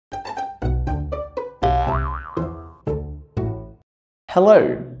Hello,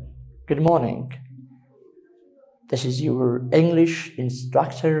 good morning. This is your English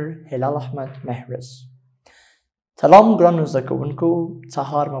instructor Hilal Ahmed Mehres. سلام ګرانو زده کوونکو،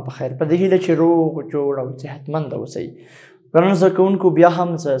 سهار مو بخیر. په دې هیله چې روغ جوړ او صحتمند اوسئ. ګرانو زده کوونکو، بیا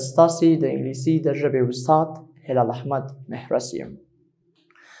هم زه ستاسې د انګلیسي د ژبې استاد هلال احمد مهرس یم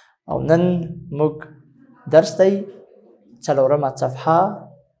او نن موږ درس دی 4مه صفحه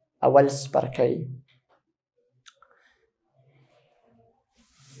اول څپرکی.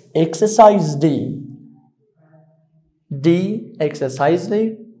 Exercise D. Exercise D.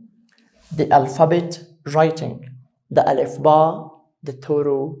 The alphabet writing. The الفبا د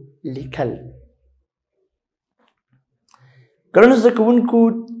تورو لیکل. ګرانو زده کوونکو،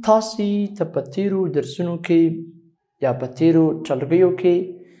 تاسې ته په تېرو درسونو کې یا په تېرو ټولګیو کې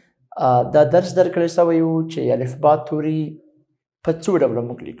دا درس درکړی سوی و چې الفبا توري په څو ډوله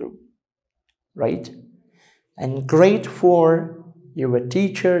موږ لیکو. Right? In grade 4, your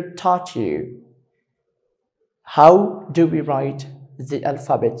teacher taught you how do we write the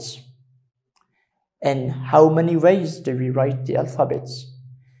alphabets and how many ways do we write the alphabets.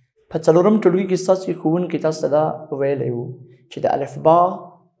 په څلورم ټولګي کې ستاسې ښوونکي تاسو ته دا ویلی و چې د الفبا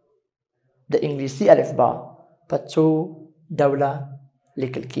د انګلیسي الفبا په څو ډوله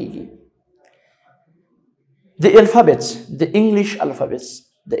لیکل کیږي. The alphabets, the English alphabets,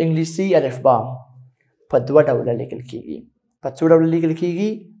 د انګلیسي الفبا په دوه ډوله لیکل کیږي. په څو ډوله لیکل کیږي؟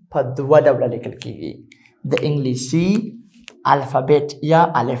 په دوه ډوله لیکل کیږي. د انګلیسي الفابet یا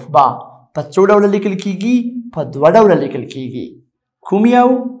الفبا په څو ډوله لیکل کیږي؟ په دوه ډوله لیکل کیږي. کوم یو؟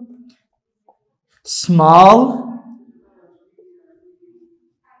 small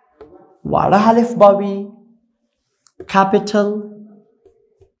واړه الفبا وي، capital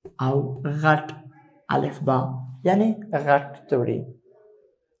او غټ الفبا یعنی غټ توري.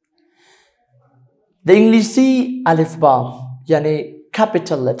 د انګلیسي الفبا یعنی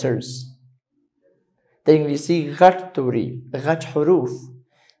capital letters، د انګلیسي غټ توري، غټ حروف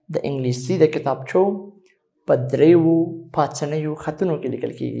د انګلیسي د کتابچو په دریو پاسنیو خطونو کې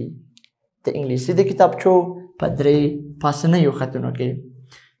لیکل کیږي. د انګلیسي د کتابچو په درې پاسنیو خطونو کې.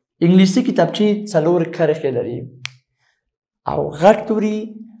 انګلیسي کتابچې 4 کرښې لري او غټ توري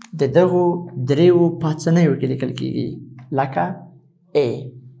د دغو دریو پاسنیو کې لیکل کیږي لکه A.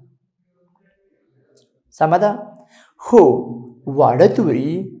 سمه ده؟ خو واړه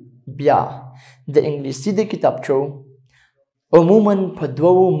توري بیا د انګلیسي د کتابچو عموما په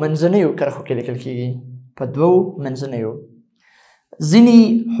دوو منځنیو کرښو کې لیکل کیږي. په دوو منځنیو. ځینې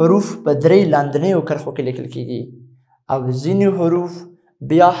حروف په درې لاندنیو کرښو کې لیکل کیږي او ځینې حروف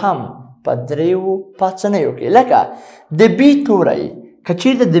بیا هم په دریو پاسنیو کې. لکه د B توری، که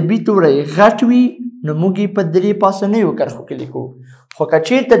چیرته د B توری غټ وي نو موږ یې په درې پاسنیو کرښو کې لیکو، خو که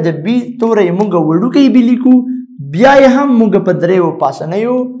چیرته د B توری موږ وړوکی بي لیکو بیا یې هم موږ په دریو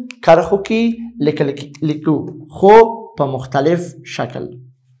پاسنیو کرښو کې لیکو، خو په مختلف شکل،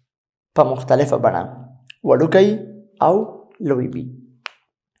 په مختلفه بڼه، وړوکی او لوی بي.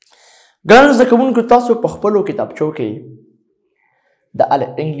 ګرانو زده کوونکو، تاسو په خپلو کتابچو کې د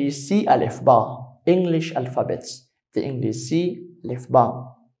انګلیسي الفبا English alphabets د انګلیسي الفبا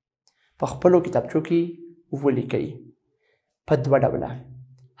په خپلو کتابچو کې ولیکئ په دوه ډوله،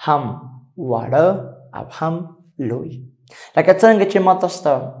 هم واړه او هم لوی. لکه څنګه چې ما تاسو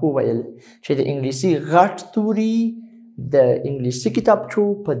ته وویل چې د انګلیسي غټ توري د انګلیسي کتابچو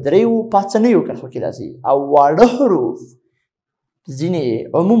په دریو پاسنیو کرښو کې راځي او واړه حروف ځینې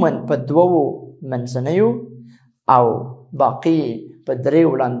عموما په دوو منځنیو او باقي په دریو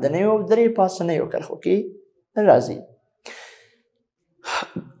لاندنیو او درې پاسنیو کرښو کې راځي.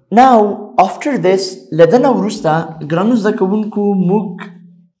 Now, after this, له دې نه وروسته ګرانو زده کوونکو موږ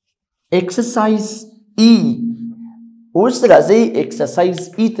exercise E. اوس راځئ exercise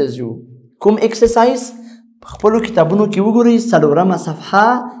E ته ځو. کوم exercise؟ په خپلو کتابونو کې وګورئ 4مه صفحه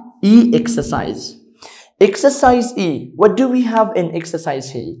E exercise. Exercise E. What do we have in exercise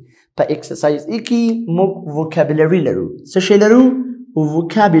E? په exercise E کې موږ vocabulary لرو. څه شی لرو؟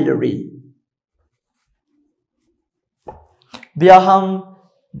 vocabulary. بیا هم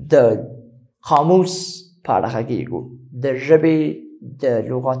د قاموس په اړه غږیږو، د ژبې د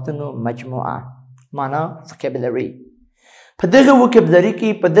لغاتونو مجموعه، معنا vocabulary. په دغه vocabulary کې،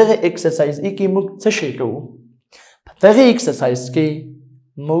 په دغه exercise کې موږ څه شی کوو؟ په دغه exercise کې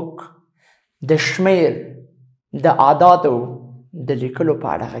موږ د شمیر، د عددو د لیکلو په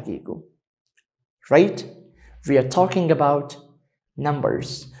اړه غږیږو. Right? We are talking about numbers.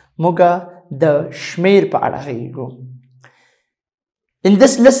 موږ د شمیر په اړه غږیږو. In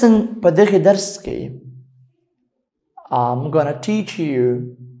this lesson, په دغه درس کې I'm gonna teach you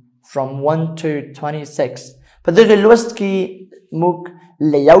from 1 to 26. په دغه لوست کې موږ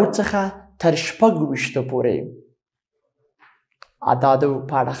له یو څخه تر 26 پورې اعدادو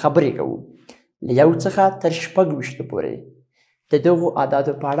په اړه خبرې کوو. له یو څخه تر 26 پورې د دغو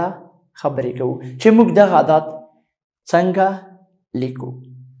اعدادو په اړه خبرې کوو چې موږ دغه اعداد څنګه لیکو.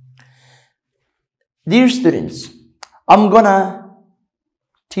 Dear students, I'm gonna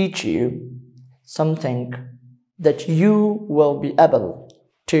teach you something that you will be able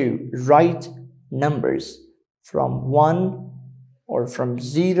to write numbers from 1 or from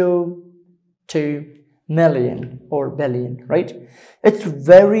 0 to million or billion, right? It's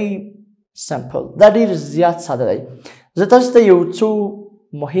very simple. That is زیات ساده دی. زه تاسو ته یو څو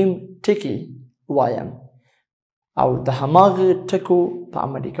مهم ټکي وایم او د هماغه ټکو په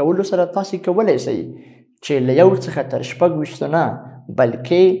عملي کولو سره تاسو کولی شئ چې له یو څخه تر 26 نه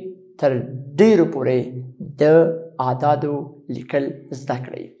بلکې تر ډېرو پورې د اعدادو لیکل زده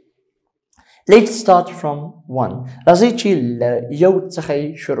کړئ. Let's start from 1. راځئ چې له یو څخه یې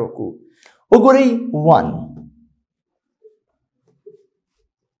شروع کړو. وګورئ 1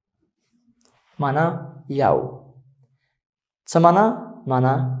 معنا یو. څه معنا؟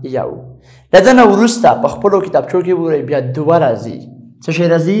 معنا یو. له ده نه وروسته په خپلو کتابچو کې وګورئ بیا 2 راځي. څه شی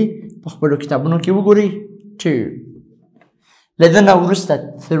راځي؟ په خپلو کتابونو کې وګورئ 2. له ده نه وروسته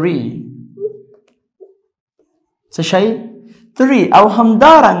 3. څه شی؟ 3. او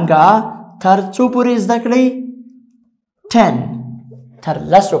همدارنګه تر څو پورې زده کړئ؟ 10. تر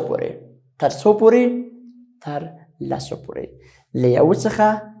 10 پورې. تر څو پورې؟ تر 10 پورې. له یو څخه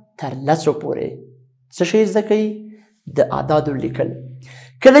تر 10 پورې څه شی زده کوئ؟ د اعدادو لیکل.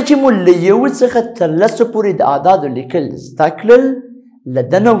 کله چې مو له یو څخه تر 10 پورې د اعدادو لیکل زده کړل له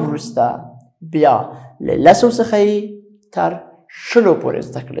ده نه وروسته بیا له 10 څخه یې تر 20 پورې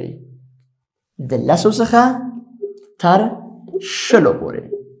زده کړئ. د 10 څخه تر 20 پورې.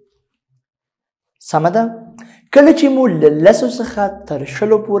 سمه ده؟ کله چې مو له 10 څخه تر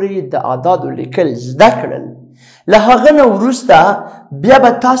 20 پورې د اعدادو لیکل زده کړل له هغه نه وروسته بیا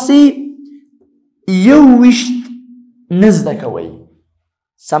به تاسې 21 نه زده کوئ.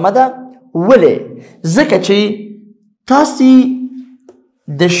 سمه ده؟ ولې؟ ځکه چې تاسې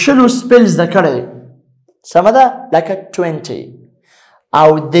د 20 سپل زده کړی. سمه ده؟ لکه 20 او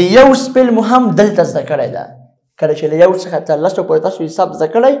د یو سپل مو هم دلته زده کړی ده. کله چې له یو څخه تر 10 پورې تاسو حساب زده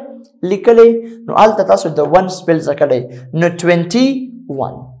کړی لیکلی نو هلته تاسو د 1 سپل زده کړی نو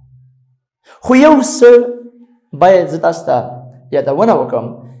 21. خو یو څه باید زه تاسو ته یادونه وکړم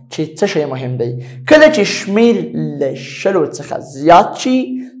چې څه شی مهم دی. کله چې شمیر له 20 څخه زیات شي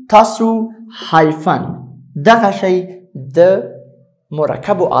تاسو هایفن دغه شی د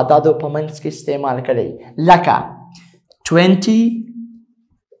مرکبو اعدادو په منځ کې استعمال کړئ لکه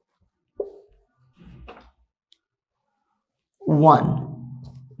 21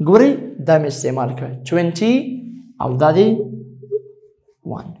 ګورئ دا مې استعمال کړ 20 او دا دی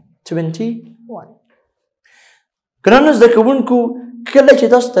 1 21. ګرانو زده کوونکو کله چې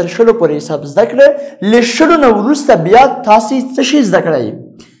تاسو تر 20 پورې حساب زده کړه له 20 نه وروسته بیا تاسې څه شی زده کړئ؟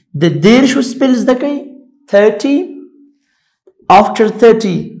 د 10 سپل زده کړئ 30. After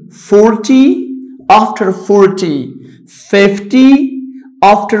 30 40. After 40 50.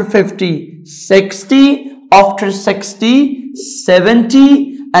 After 50 60. After 60 70.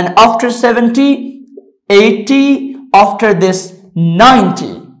 And after 70 80. After this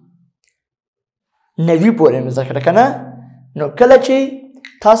 90. 90 پورې مې زده کړه که نه؟ نو کله چې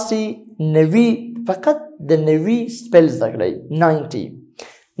تاسې 90 فقط د 90 سپل زده کړئ 90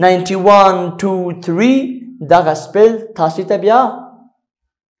 91 2 3 دغه سپل تاسې ته بیا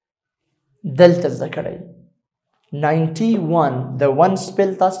دلته زده کړئ 91 د 1 سپل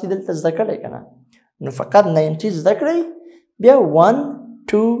تاسې دلته زده کړئ که نه؟ نو فقط 90 زده کړئ بیا 1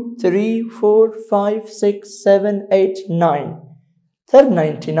 2 3 4 5 6 7 8 9 تر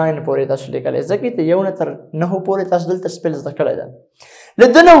 99 پورې تاسو لیکلی ځکه د یو نه تر 9 پورې تاسو دلته سپل زده کړی ده. له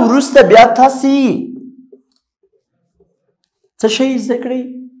ده نه وروسته بیا تاسې څه شی زده کړئ؟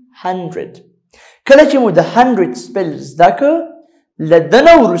 100. کله چې مو د 100 سپل زده کړه له ده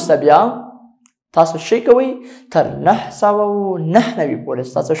نه وروسته بیا تاسو شی کوئ تر 999 پورې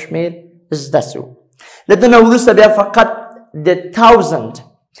ستاسو شمیر زده سو. له ده نه وروسته بیا فقط د 1000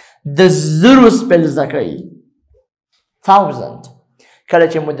 د 0 سپل زده کړئ 1000. کله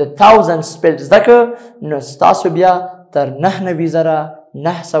چې مو د 1000 سپل زده کړه نو ستاسو بیا تر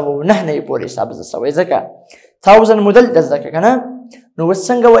 9999 پورې حساب زده سوی ځکه 1000 مو دلته زده کړه که نه؟ نو اوس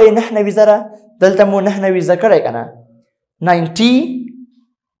څنګه وایي 99 دلته مو 99 زده کړی که نه؟ 90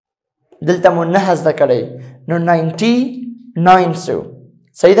 دلته مو 9 زده کړی نو 99 سو.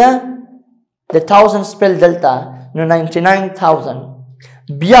 صحیح ده؟ د 1000 سپل دلته نو 99000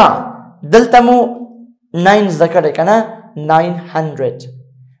 بیا دلته مو 9 زده کړی که نه؟ 900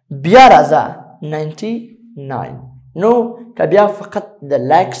 بیا راځه 99 نو که بیا فقط د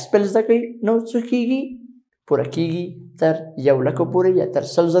لاک سپل زده کوئ نو څه کیږي پوره کیږي تر 1,00,000 پورې یا تر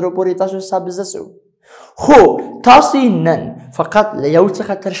 100,000 پورې تاسو حساب زده سو خو تاسو نن فقط له 1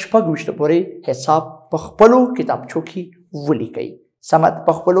 څخه تر 6 پورې حساب په خپلو کتابچو کې ولیکئ سمت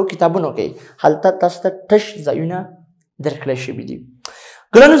په خپلو کتابونو کې هلته تاسو ته تش ځایونه درکړی شوي دي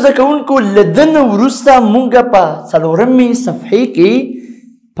ګرانو زده کوونکو له ده نه وروسته موږ په 4مې صفحې کې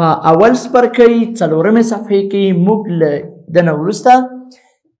په اول څپرکۍ 4مې صفحې کې موږ له ده نه وروسته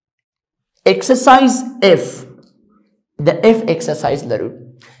exercise F the F exercise لرو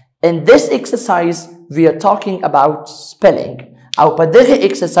in this exercise we are talking about spelling او په دغه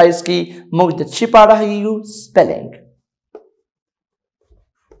exercise کې موږ د څه په اړه غږیږو spelling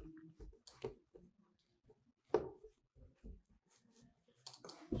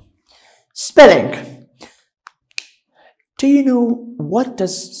spelling do you know what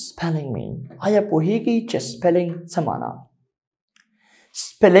does spelling mean آیا پوهیږئ چې spelling څه معنا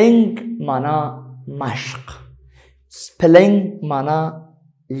spelling معنا مشق spelling معنا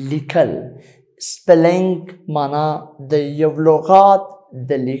لیکل spelling معنا د یو لغات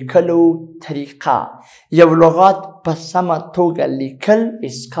د لیکلو طریقه یو لغات په سمه توګه لیکل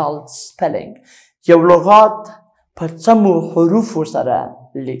is called spelling یو لغات په سمو حروفو سره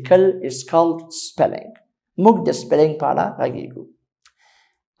لیکل is called spelling موږ د spelling په اړه غږیږو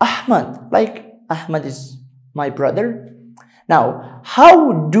Ahmad like Ahmad is my brother now how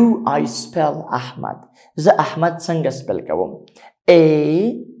do I spell Ahmad زه احمد څنګه spell کوم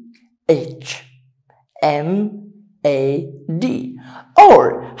A-H-M-A-D or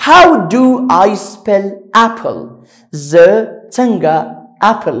how do I spell apple زه څنګه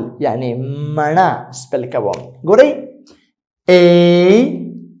apple یعنی مڼه spell کوم ګورئ A-P-P-L-E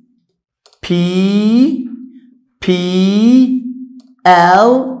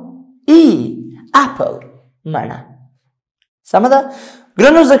apple مڼه سمه ده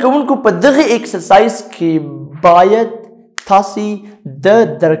ګرانو زده کوونکو په دغه اکسرسایز کې باید تاسې د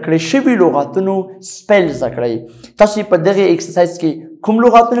درکړې شوي لغاتونو سپیل زده کړئ تاسې په دغه اکسرسایز کې کوم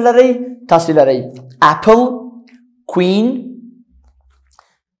لغاتونه لرئ تاسې لرئ apple queen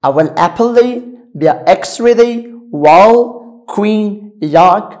اول apple دی بیا x-ray دی wall queen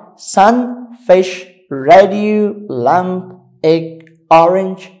yak sun fish radio lamp egg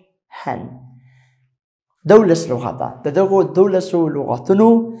orange hen 12 لغاته د دغو 12 لغاتونو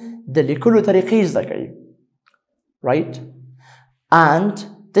د لیکلو طریقې زده کړئ right and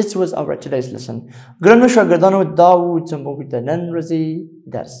this was our today's lesson ګرانو شاګردانو دا و زموږ د نن ورځې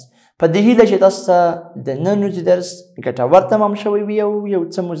درس په دې هیله چې تاسو ته د نن ورځې درس ګټور تمام شوی وي او یو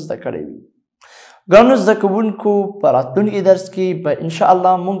څه مو زده کړی وي ګرانو زده کوونکو په راتلونکي درس کې به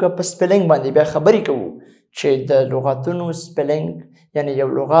انشاءالله موږ په سپیلنګ باندې بیا خبرې کوو چې د لغاتونو سپیلنګ یعنی یو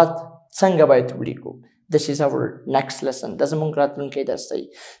لغات څنګه باید ولیکو This is our next lesson. دا زموږ راتلونکی درس دی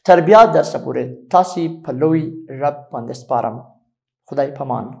تر بیا درسه پورې تاسې په لوی رب باندې سپارم خدای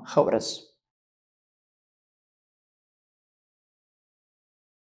پامان ښه ورځ